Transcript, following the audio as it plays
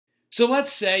So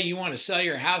let's say you want to sell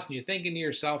your house and you're thinking to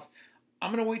yourself,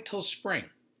 I'm going to wait till spring.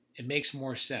 It makes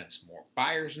more sense. More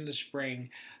buyers in the spring.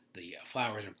 The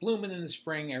flowers are blooming in the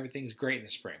spring. Everything's great in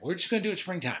the spring. We're just going to do it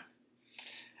springtime.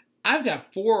 I've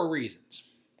got 4 reasons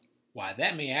why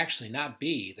that may actually not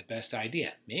be the best idea.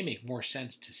 It may make more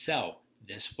sense to sell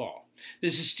this fall.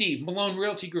 This is Steve, Malone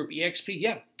Realty Group, EXP.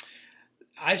 Yep,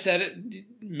 I said it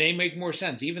may make more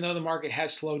sense, even though the market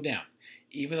has slowed down,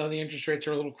 even though the interest rates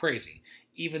are a little crazy,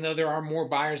 even though there are more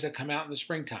buyers that come out in the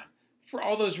springtime, for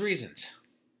all those reasons.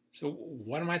 So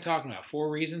what am I talking about? 4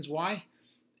 reasons why?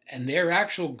 And they're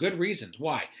actual good reasons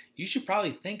why. You should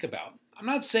probably think about. I'm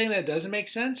not saying that it doesn't make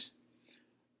sense,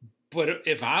 but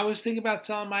if I was thinking about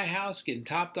selling my house, getting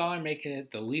top dollar, making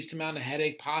it the least amount of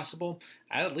headache possible,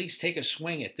 I'd at least take a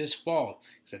swing at this fall,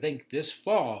 because I think this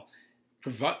fall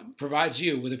provides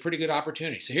you with a pretty good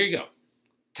opportunity. So here you go.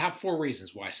 Top 4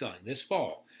 reasons why selling this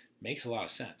fall makes a lot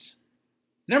of sense.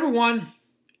 Number 1,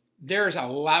 there's a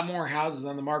lot more houses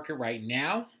on the market right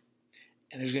now,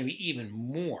 and there's going to be even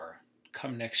more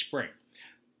come next spring.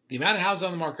 The amount of houses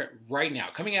on the market right now,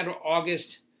 coming out of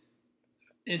August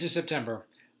into September,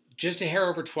 just a hair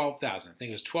over 12,000. I think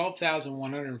it was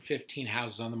 12,115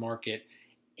 houses on the market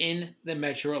in the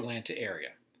metro Atlanta area.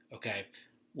 Okay,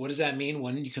 what does that mean?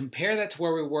 When you compare that to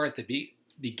where we were at the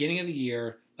beginning of the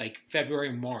year, like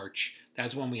February, March,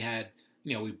 that's when we had,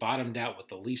 we bottomed out with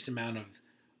the least amount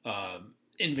of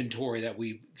inventory that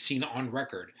we've seen on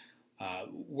record.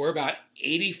 We're about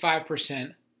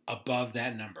 85% above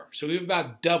that number. So we've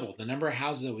about doubled the number of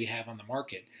houses that we have on the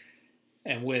market.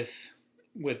 And with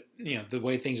the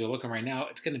way things are looking right now,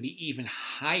 it's going to be even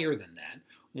higher than that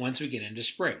once we get into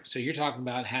spring. So you're talking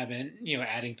about having,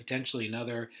 adding potentially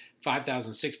another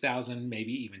 5,000, 6,000,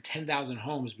 maybe even 10,000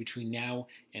 homes between now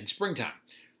and springtime.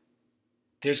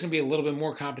 There's going to be a little bit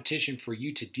more competition for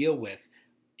you to deal with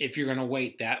if you're going to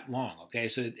wait that long. Okay,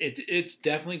 so it's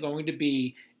definitely going to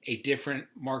be a different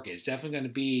market. It's definitely going to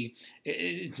be,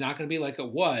 it's not going to be like it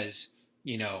was,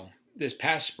 this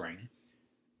past spring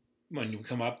when you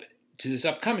come up to this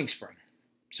upcoming spring.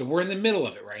 So we're in the middle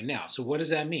of it right now. So what does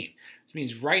that mean? It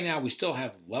means right now we still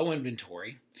have low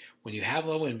inventory. When you have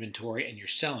low inventory and you're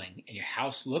selling and your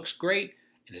house looks great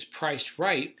and is priced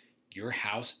right, your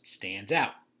house stands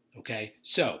out. Okay,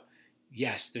 so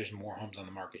yes, there's more homes on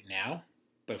the market now,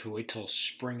 but if we wait till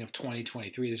spring of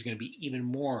 2023, there's going to be even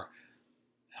more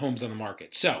homes on the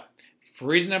market. So for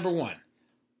reason number 1,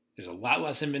 there's a lot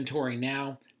less inventory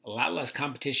now, a lot less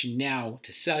competition now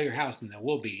to sell your house than there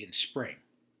will be in spring.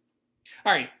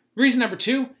 All right, reason number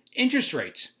 2, interest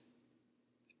rates.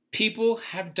 People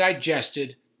have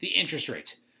digested the interest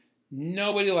rates.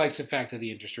 Nobody likes the fact that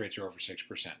the interest rates are over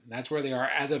 6%. That's where they are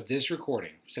as of this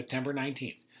recording, September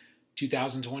 19th,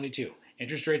 2022.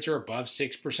 Interest rates are above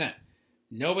 6%.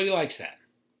 Nobody likes that.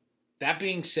 That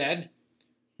being said,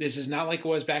 this is not like it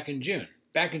was back in June.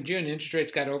 Back in June, interest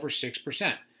rates got over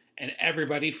 6%, and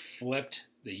everybody flipped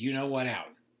the you-know-what out,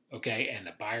 okay? And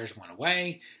the buyers went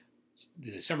away.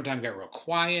 The summertime got real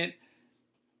quiet.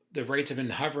 The rates have been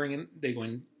hovering, and they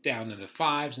went down to the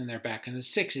 5s, and they're back in the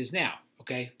 6s now,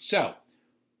 okay? So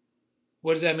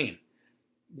what does that mean?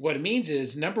 What it means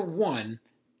is, number 1,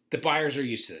 the buyers are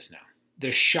used to this now.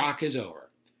 The shock is over.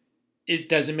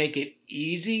 Does it make it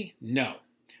easy? No.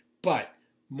 But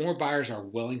more buyers are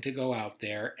willing to go out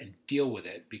there and deal with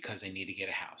it because they need to get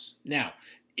a house. Now,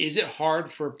 is it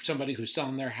hard for somebody who's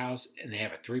selling their house and they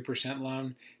have a 3%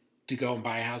 loan to go and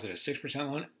buy a house at a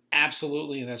 6% loan?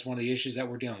 Absolutely, and that's one of the issues that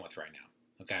we're dealing with right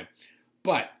now, okay?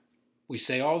 But we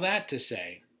say all that to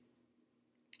say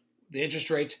the interest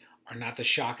rates are not the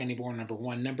shock anymore, number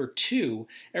 1. Number 2,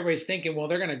 everybody's thinking, well,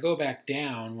 they're going to go back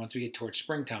down once we get towards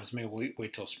springtime, so maybe we'll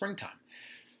wait till springtime.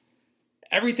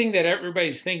 Everything that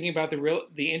everybody's thinking about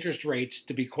the interest rates,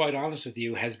 to be quite honest with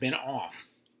you, has been off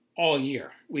all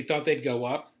year. We thought they'd go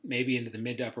up, maybe into the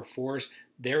mid to upper 4s.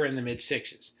 They're in the mid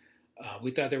 6s.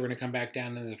 We thought they were going to come back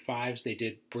down into the 5s. They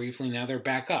did briefly. Now they're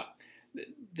back up.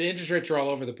 The interest rates are all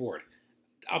over the board.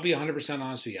 I'll be 100%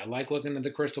 honest with you. I like looking at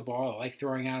the crystal ball. I like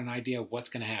throwing out an idea of what's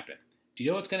going to happen. Do you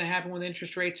know what's going to happen with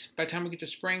interest rates by the time we get to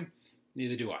spring?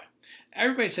 Neither do I.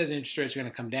 Everybody says interest rates are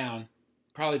going to come down,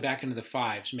 probably back into the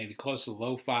 5s, maybe close to the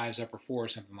low 5s, upper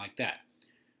 4s, something like that.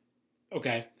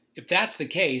 Okay, if that's the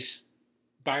case,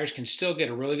 buyers can still get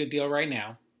a really good deal right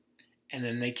now, and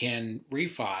then they can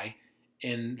refi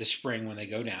in the spring when they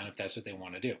go down if that's what they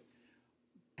want to do.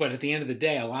 But at the end of the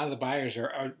day, a lot of the buyers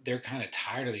they're kind of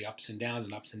tired of the ups and downs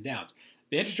and ups and downs.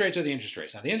 The interest rates are the interest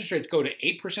rates. Now, the interest rates go to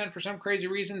 8% for some crazy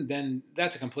reason, then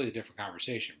that's a completely different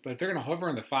conversation. But if they're going to hover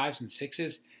in the 5s and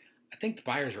 6s, I think the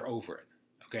buyers are over it.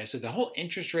 Okay, so the whole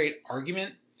interest rate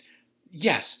argument,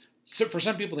 yes, So for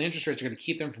some people, the interest rates are going to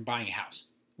keep them from buying a house,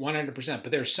 100%.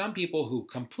 But there are some people who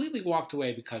completely walked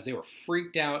away because they were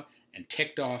freaked out and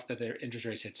ticked off that their interest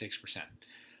rates hit 6%.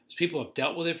 Those people have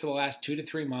dealt with it for the last 2 to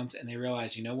 3 months, and they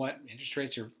realize, you know what, interest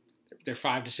rates they're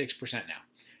 5 to 6% now.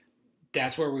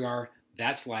 That's where we are.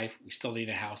 That's life. We still need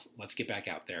a house. Let's get back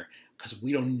out there because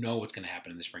we don't know what's going to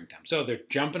happen in the springtime. So they're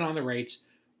jumping on the rates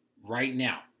right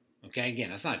now. Okay, again,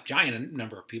 that's not a giant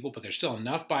number of people, but there's still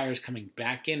enough buyers coming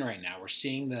back in right now. We're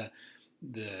seeing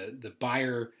the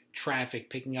buyer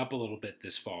traffic picking up a little bit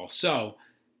this fall. So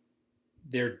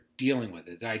they're dealing with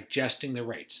it. They're digesting the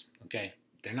rates. Okay,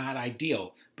 they're not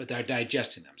ideal, but they're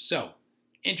digesting them. So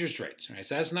interest rates. Right.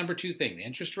 So that's number 2 thing. The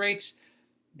interest rates,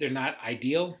 they're not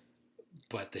ideal,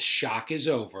 but the shock is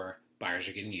over. Buyers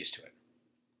are getting used to it.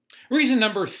 Reason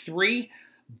number 3,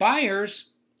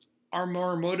 buyers are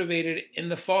more motivated in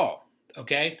the fall,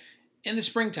 okay? In the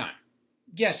springtime,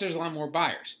 yes, there's a lot more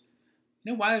buyers.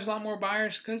 You know why there's a lot more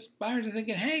buyers? Because buyers are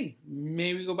thinking, hey,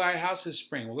 maybe go buy a house this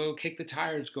spring. We'll go kick the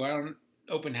tires, go out on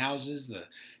open houses.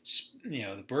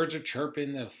 The birds are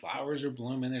chirping, the flowers are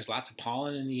blooming. There's lots of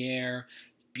pollen in the air.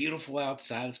 Beautiful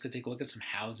outside. Let's go take a look at some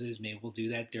houses. Maybe we'll do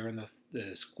that during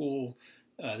the school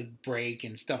break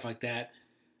and stuff like that.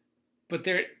 But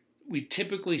we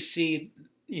typically see,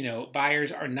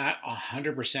 buyers are not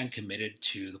 100% committed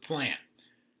to the plan.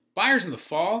 Buyers in the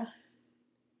fall,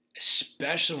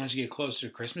 especially once you get closer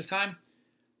to Christmas time,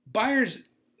 buyers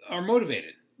are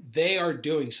motivated. They are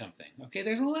doing something. Okay,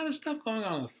 there's a lot of stuff going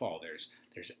on in the fall. There's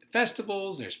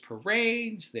festivals, there's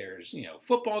parades, there's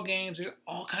football games, there's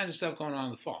all kinds of stuff going on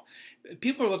in the fall. If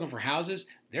people are looking for houses,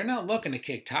 they're not looking to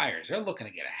kick tires, they're looking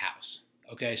to get a house.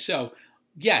 Okay, so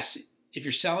yes, if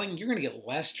you're selling, you're going to get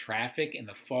less traffic in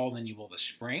the fall than you will the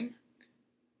spring.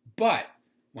 But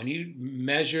when you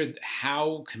measure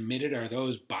how committed are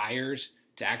those buyers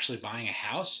to actually buying a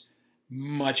house,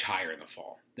 much higher in the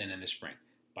fall than in the spring.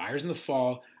 Buyers in the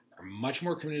fall are much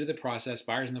more committed to the process.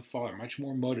 Buyers in the fall are much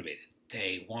more motivated.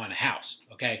 They want a house.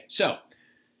 Okay, so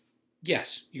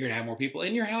yes, you're going to have more people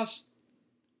in your house,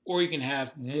 or you can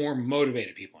have more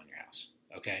motivated people in your house.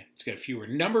 Okay, it's got a fewer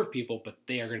number of people, but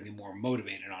they are going to be more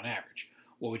motivated on average.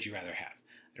 What would you rather have?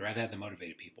 I'd rather have the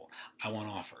motivated people. I want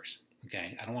offers.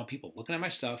 Okay, I don't want people looking at my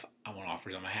stuff. I want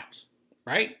offers on my house.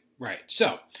 Right? Right.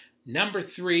 So number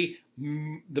 3,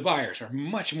 the buyers are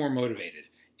much more motivated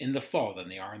in the fall than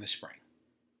they are in the spring.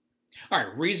 All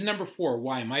right, reason number 4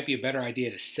 why it might be a better idea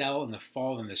to sell in the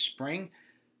fall than the spring.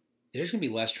 There's going to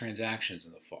be less transactions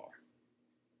in the fall.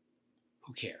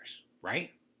 Who cares,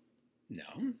 right?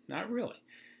 No, not really.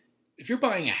 If you're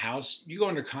buying a house, you go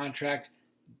under contract,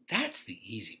 that's the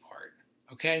easy part,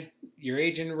 okay? Your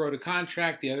agent wrote a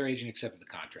contract, the other agent accepted the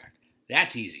contract.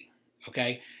 That's easy,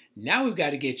 okay? Now we've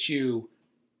got to get you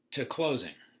to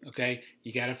closing, okay?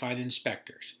 You got to find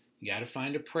inspectors. You got to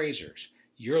find appraisers.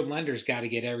 Your lender's got to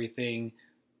get everything,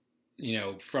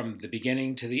 from the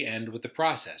beginning to the end with the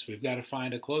process. We've got to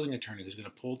find a closing attorney who's going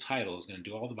to pull title, who's going to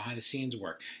do all the behind-the-scenes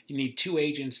work. You need 2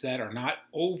 agents that are not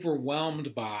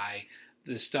overwhelmed by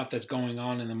the stuff that's going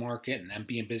on in the market and them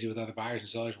being busy with other buyers and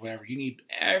sellers, whatever. You need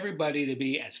everybody to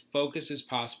be as focused as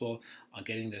possible on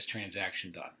getting this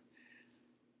transaction done.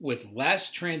 With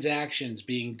less transactions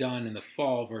being done in the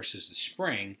fall versus the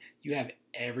spring, you have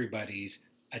everybody's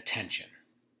attention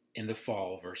in the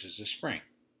fall versus the spring.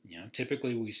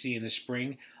 Typically we see in the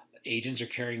spring, agents are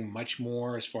carrying much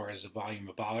more as far as the volume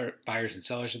of buyers and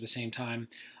sellers at the same time.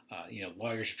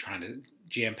 Lawyers are trying to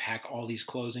jam-pack all these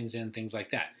closings in, things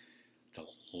like that. It's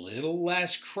a little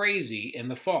less crazy in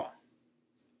the fall.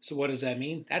 So what does that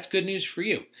mean? That's good news for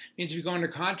you. It means if you go under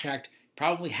contract, you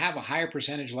probably have a higher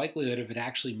percentage likelihood of it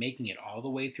actually making it all the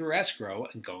way through escrow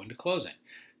and going to closing.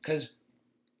 Because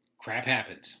crap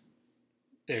happens.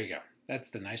 There you go. That's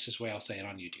the nicest way I'll say it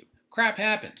on YouTube. Crap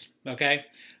happens, okay?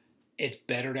 It's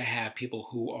better to have people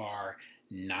who are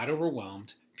not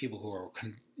overwhelmed, people who are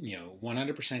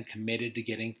 100% committed to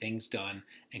getting things done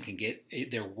and can get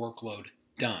their workload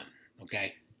done,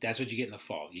 okay? That's what you get in the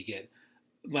fall. You get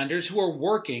lenders who are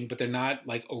working, but they're not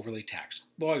like overly taxed.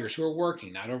 Lawyers who are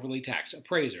working, not overly taxed.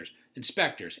 Appraisers,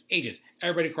 inspectors, agents,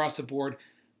 everybody across the board.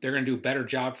 They're going to do a better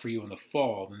job for you in the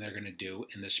fall than they're going to do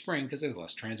in the spring because there's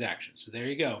less transactions. So there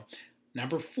you go.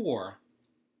 Number 4,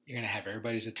 you're going to have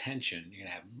everybody's attention. You're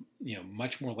going to have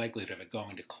much more likelihood of it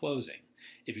going to closing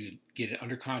if you get it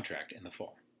under contract in the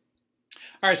fall.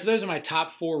 All right, so those are my top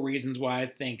 4 reasons why I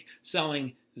think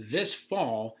selling this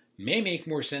fall may make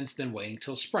more sense than waiting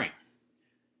till spring.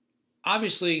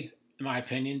 Obviously, in my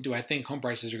opinion, do I think home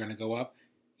prices are going to go up?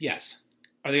 Yes.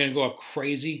 Are they going to go up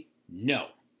crazy? No.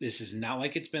 This is not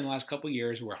like it's been the last couple of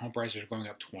years where home prices are going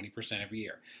up 20% every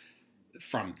year.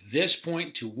 From this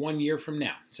point to 1 year from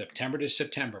now, September to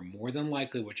September, more than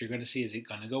likely what you're going to see is it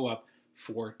going to go up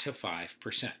 4 to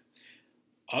 5%.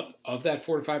 Of that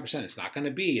 4 to 5%, it's not going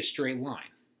to be a straight line.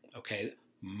 Okay,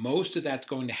 most of that's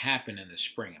going to happen in the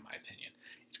spring, in my opinion.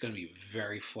 It's going to be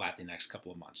very flat the next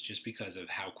couple of months just because of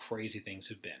how crazy things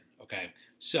have been. Okay,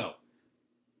 so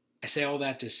I say all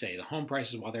that to say the home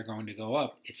prices, while they're going to go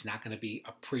up, it's not going to be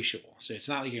appreciable. So it's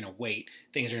not like you're going to wait.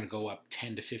 Things are going to go up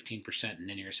 10 to 15% and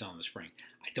then you're selling in the spring.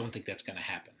 I don't think that's going to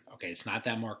happen. Okay, it's not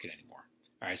that market anymore.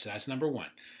 All right, so that's number one.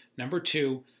 Number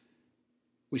two,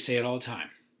 we say it all the time.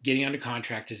 Getting under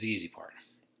contract is the easy part.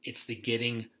 It's the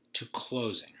getting to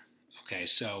closing. Okay,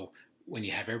 so when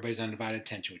you have everybody's undivided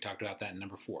attention, we talked about that in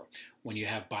number 4. When you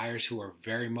have buyers who are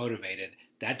very motivated,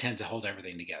 that tends to hold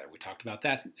everything together. We talked about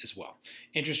that as well.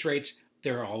 Interest rates,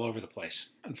 they're all over the place.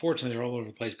 Unfortunately, they're all over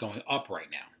the place going up right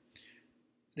now.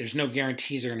 There's no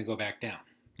guarantees they're going to go back down.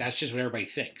 That's just what everybody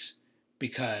thinks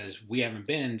because we haven't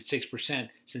been 6%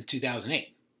 since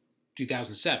 2008,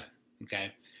 2007,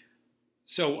 okay?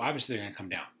 So obviously they're going to come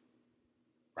down,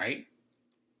 right?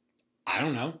 I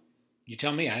don't know. You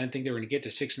tell me. I didn't think they were going to get to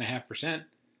 6.5%.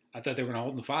 I thought they were going to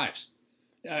hold in the 5s.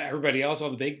 Everybody else, all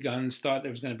the big guns, thought it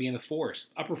was going to be in the 4s,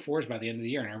 upper 4s by the end of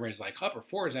the year. And everybody's like, upper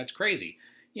 4s, that's crazy.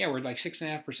 Yeah, we're at like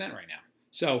 6.5% right now.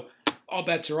 So all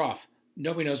bets are off.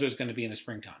 Nobody knows what it's going to be in the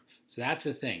springtime. So that's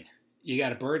the thing. You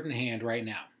got a bird in hand right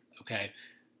now, okay?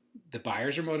 The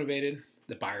buyers are motivated.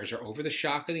 The buyers are over the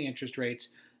shock of the interest rates.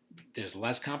 There's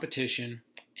less competition,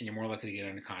 and you're more likely to get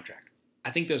under contract.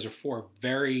 I think those are 4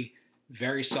 very,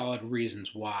 very solid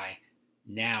reasons why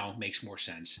now makes more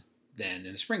sense than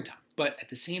in the springtime. But at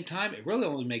the same time, it really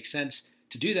only makes sense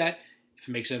to do that if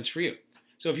it makes sense for you.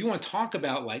 So if you want to talk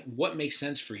about like what makes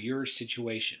sense for your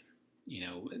situation, you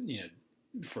know,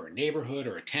 for a neighborhood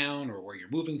or a town or where you're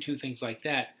moving to, things like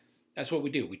that, that's what we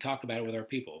do. We talk about it with our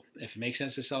people. If it makes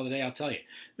sense to sell today, I'll tell you. If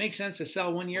it makes sense to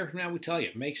sell 1 year from now, we tell you.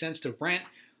 If it makes sense to rent,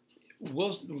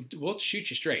 we'll shoot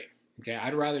you straight. Okay,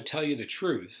 I'd rather tell you the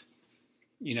truth,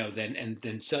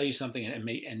 than sell you something and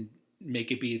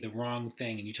make it be the wrong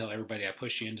thing, and you tell everybody I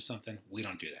pushed you into something. We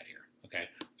don't do that here. Okay,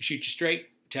 we shoot you straight,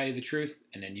 tell you the truth,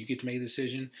 and then you get to make the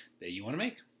decision that you want to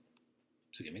make.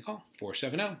 So give me a call,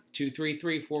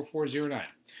 470-233-4409.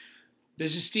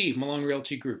 This is Steve, Malone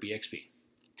Realty Group, EXP.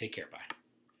 Take care, bye.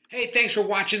 Hey, thanks for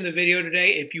watching the video today.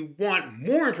 If you want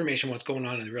more information on what's going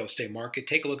on in the real estate market,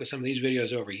 take a look at some of these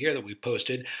videos over here that we've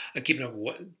posted, keeping up with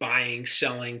what buying,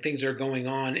 selling, things that are going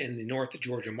on in the North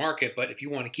Georgia market. But if you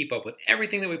want to keep up with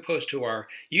everything that we post to our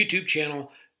YouTube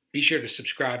channel, be sure to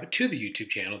subscribe to the YouTube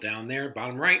channel down there,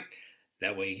 bottom right.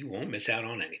 That way you won't miss out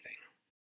on anything.